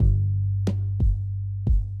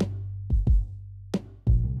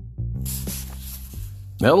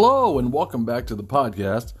Hello and welcome back to the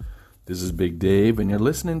podcast. This is Big Dave and you're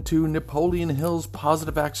listening to Napoleon Hill's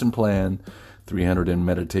Positive Action Plan, 300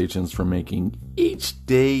 Meditations for Making Each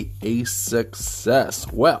Day a Success.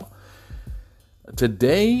 Well,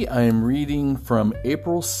 today I am reading from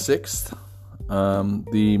April 6th,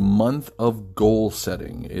 the month of goal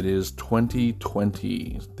setting. It is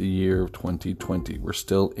 2020, the year of 2020. We're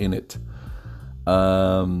still in it.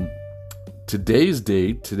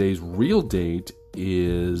 Today's real date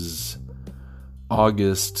is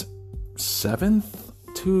August 7th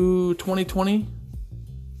to 2020.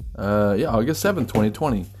 August 7th,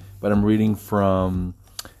 2020. But I'm reading from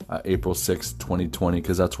April 6th, 2020,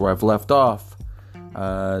 because that's where I've left off.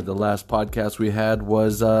 The last podcast we had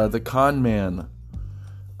was the Con Man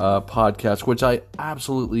podcast, which I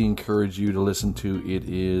absolutely encourage you to listen to. It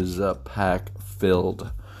is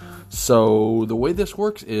pack-filled. So the way this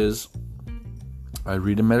works is I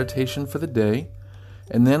read a meditation for the day,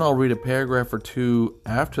 and then I'll read a paragraph or two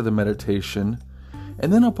after the meditation,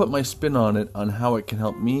 and then I'll put my spin on it on how it can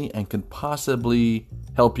help me and can possibly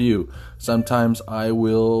help you. Sometimes I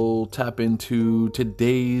will tap into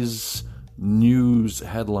today's news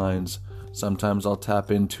headlines. Sometimes I'll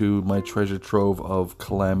tap into my treasure trove of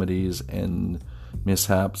calamities and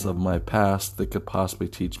mishaps of my past that could possibly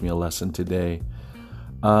teach me a lesson today.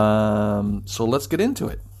 So let's get into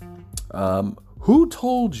it. Who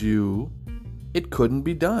told you it couldn't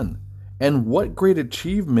be done? And what great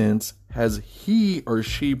achievements has he or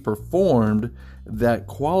she performed that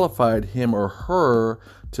qualified him or her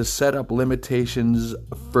to set up limitations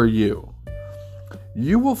for you?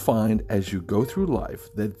 You will find as you go through life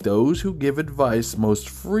that those who give advice most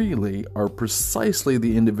freely are precisely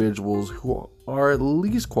the individuals who are at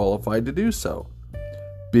least qualified to do so.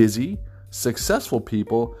 Busy, successful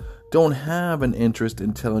people don't have an interest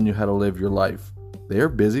in telling you how to live your life. They're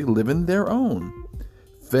busy living their own.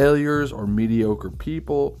 Failures or mediocre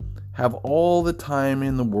people have all the time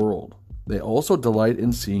in the world. They also delight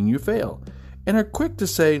in seeing you fail and are quick to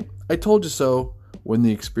say, "I told you so," when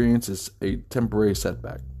the experience is a temporary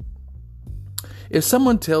setback. If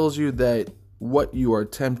someone tells you that what you are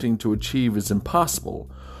attempting to achieve is impossible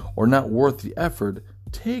or not worth the effort,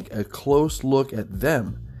 take a close look at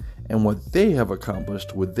them and what they have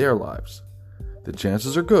accomplished with their lives. The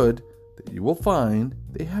chances are good that you will find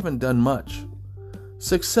they haven't done much.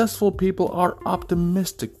 Successful people are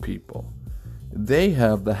optimistic people. They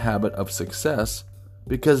have the habit of success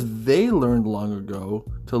because they learned long ago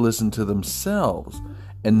to listen to themselves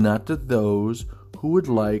and not to those who would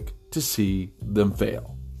like to see them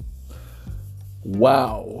fail.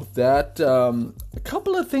 Wow, that a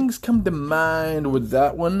couple of things come to mind with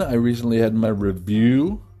that one. I recently had my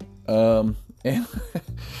review.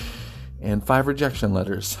 And 5 rejection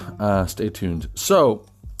letters. Stay tuned. So,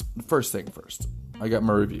 first thing first, I got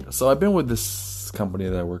my review. So I've been with this company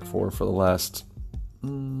that I work for the last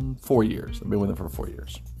 4 years. I've been with them for 4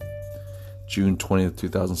 years. June 20th,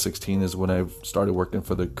 2016 is when I started working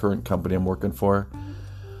for the current company I'm working for.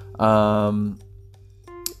 And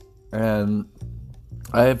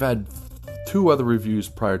I've had 2 other reviews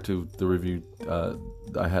prior to the review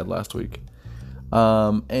I had last week.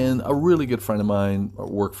 And a really good friend of mine, a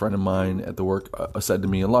work friend of mine at the work, said to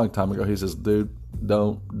me a long time ago, he says, "Dude,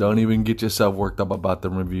 don't even get yourself worked up about the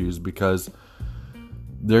reviews, because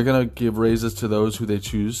they're going to give raises to those who they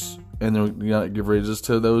choose, and they're going to give raises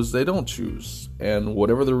to those they don't choose. And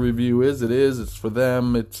whatever the review is, it's for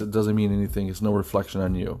them. It doesn't mean anything. It's no reflection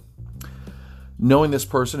on you." Knowing this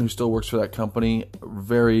person who still works for that company,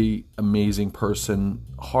 very amazing person,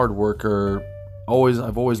 hard worker.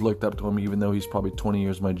 I've always looked up to him, even though he's probably 20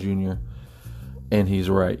 years my junior. And he's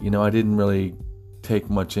right. I didn't really take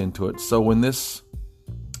much into it. So when this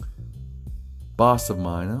boss of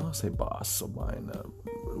mine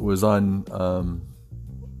was on,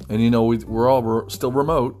 and we're all still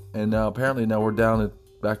remote, and now we're down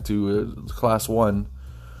back to class 1,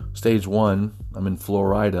 stage 1. I'm in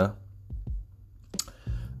Florida.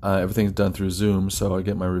 Everything's done through Zoom, so I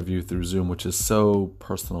get my review through Zoom, which is so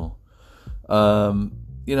personal.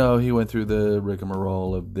 He went through the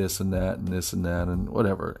rigmarole of this and that and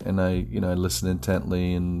whatever. And I listened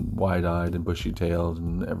intently and wide-eyed and bushy-tailed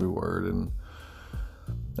and every word. And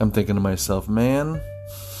I'm thinking to myself, man,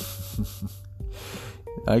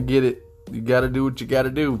 I get it. You got to do what you got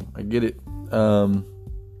to do. I get it.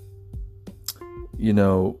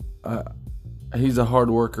 He's a hard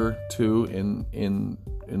worker too in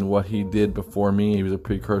what he did before me. He was a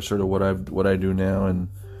precursor to what I do now, and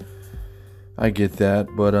I get that,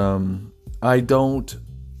 but I don't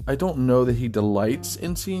know that he delights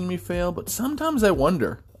in seeing me fail, but sometimes I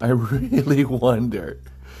wonder. I really wonder.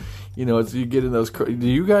 It's you get in those. Do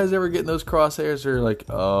you guys ever get in those crosshairs? Where you're like,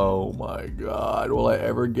 oh my God, will I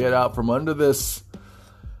ever get out from under this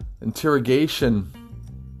interrogation?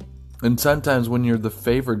 And sometimes when you're the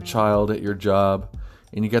favored child at your job,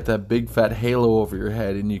 and you got that big fat halo over your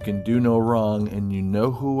head, and you can do no wrong, and you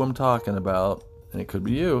know who I'm talking about, and it could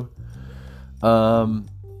be you.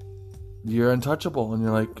 You're untouchable, and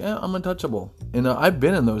you're like, I'm untouchable. And I've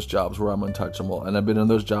been in those jobs where I'm untouchable, and I've been in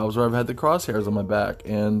those jobs where I've had the crosshairs on my back,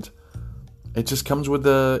 and it just comes with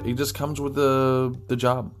the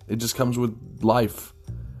job. It just comes with life.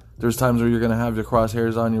 There's times where you're gonna have your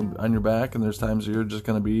crosshairs on your back, and there's times where you're just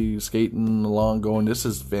gonna be skating along, going, "This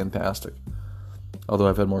is fantastic." Although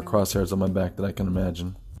I've had more crosshairs on my back than I can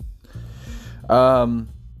imagine. So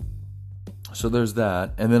there's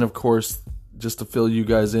that, and then of course, just to fill you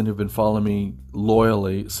guys in who've been following me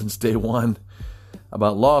loyally since day one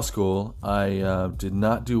about law school, I did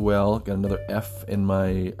not do well. Got another F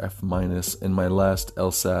minus in my last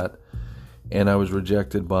LSAT, and I was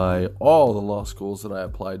rejected by all the law schools that I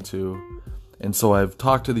applied to. And so I've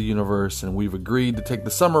talked to the universe, and we've agreed to take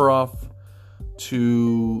the summer off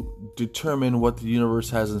to determine what the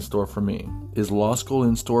universe has in store for me. Is law school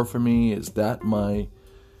in store for me? Is that my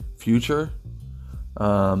future?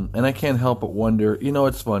 And I can't help but wonder,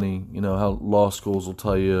 it's funny, how law schools will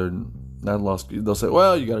tell you, they'll say,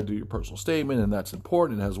 well, you got to do your personal statement, and that's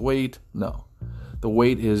important, it has weight. No. The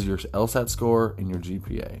weight is your LSAT score and your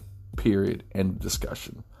GPA, period, end of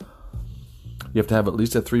discussion. You have to have at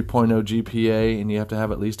least a 3.0 GPA, and you have to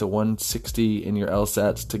have at least a 160 in your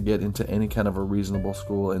LSATs to get into any kind of a reasonable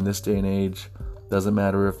school in this day and age. Doesn't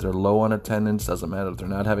matter if they're low on attendance, doesn't matter if they're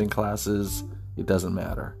not having classes, it doesn't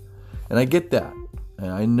matter. And I get that.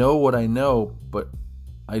 And I know what I know, but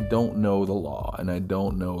I don't know the law, and I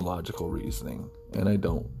don't know logical reasoning, and I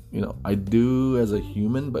don't, I do as a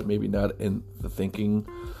human, but maybe not in the thinking.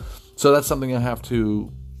 So that's something I have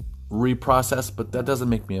to reprocess, but that doesn't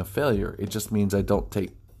make me a failure. It just means I don't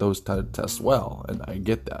take those tests well, and I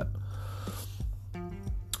get that.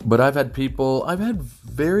 But I've had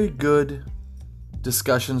very good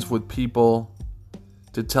discussions with people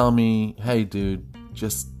to tell me, hey, dude,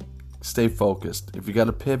 just stay focused. If you got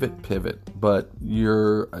to pivot. But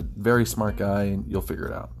you're a very smart guy, and you'll figure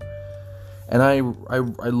it out. And I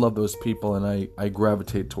love those people, and I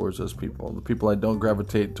gravitate towards those people. The people I don't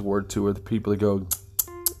gravitate toward to are the people that go,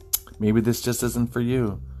 maybe this just isn't for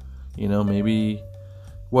you. Maybe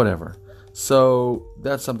whatever. So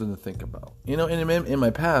that's something to think about. In my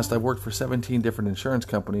past, I've worked for 17 different insurance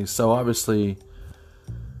companies. So obviously,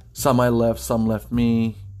 some I left, some left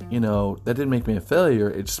me. That didn't make me a failure.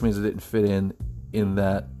 It just means I didn't fit in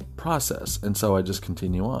that process. And so I just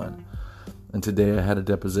continue on. And today I had a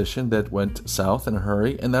deposition that went south in a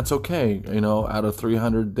hurry, and that's okay. Out of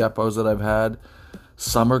 300 depots that I've had,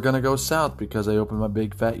 some are going to go south because I opened my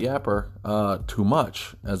big fat yapper too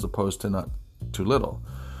much as opposed to not too little.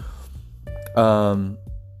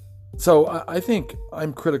 So I think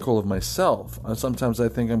I'm critical of myself. Sometimes I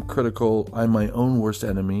think I'm critical. I'm my own worst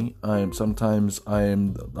enemy. I am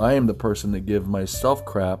the person that give myself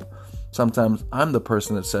crap. Sometimes I'm the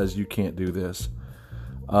person that says you can't do this.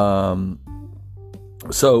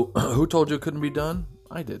 So who told you it couldn't be done?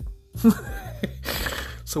 I did.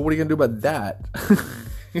 So what are you gonna do about that?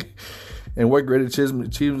 And what great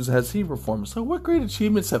achievements has he performed? So what great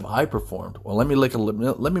achievements have I performed? Well, let me make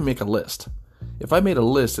a list. If I made a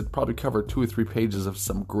list, it'd probably cover 2 or 3 pages of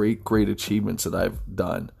some great achievements that I've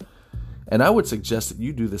done. And I would suggest that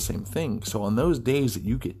you do the same thing. So on those days that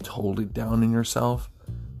you get totally down in yourself,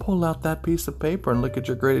 pull out that piece of paper and look at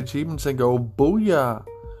your great achievements and go, booyah!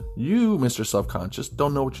 You, Mr. Self-Conscious,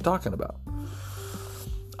 don't know what you're talking about.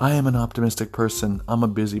 I am an optimistic person. I'm a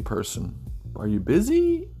busy person. Are you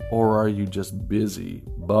busy, or are you just busy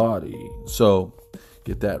body? So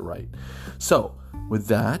get that right. So with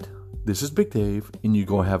that, this is Big Dave, and you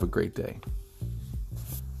go have a great day.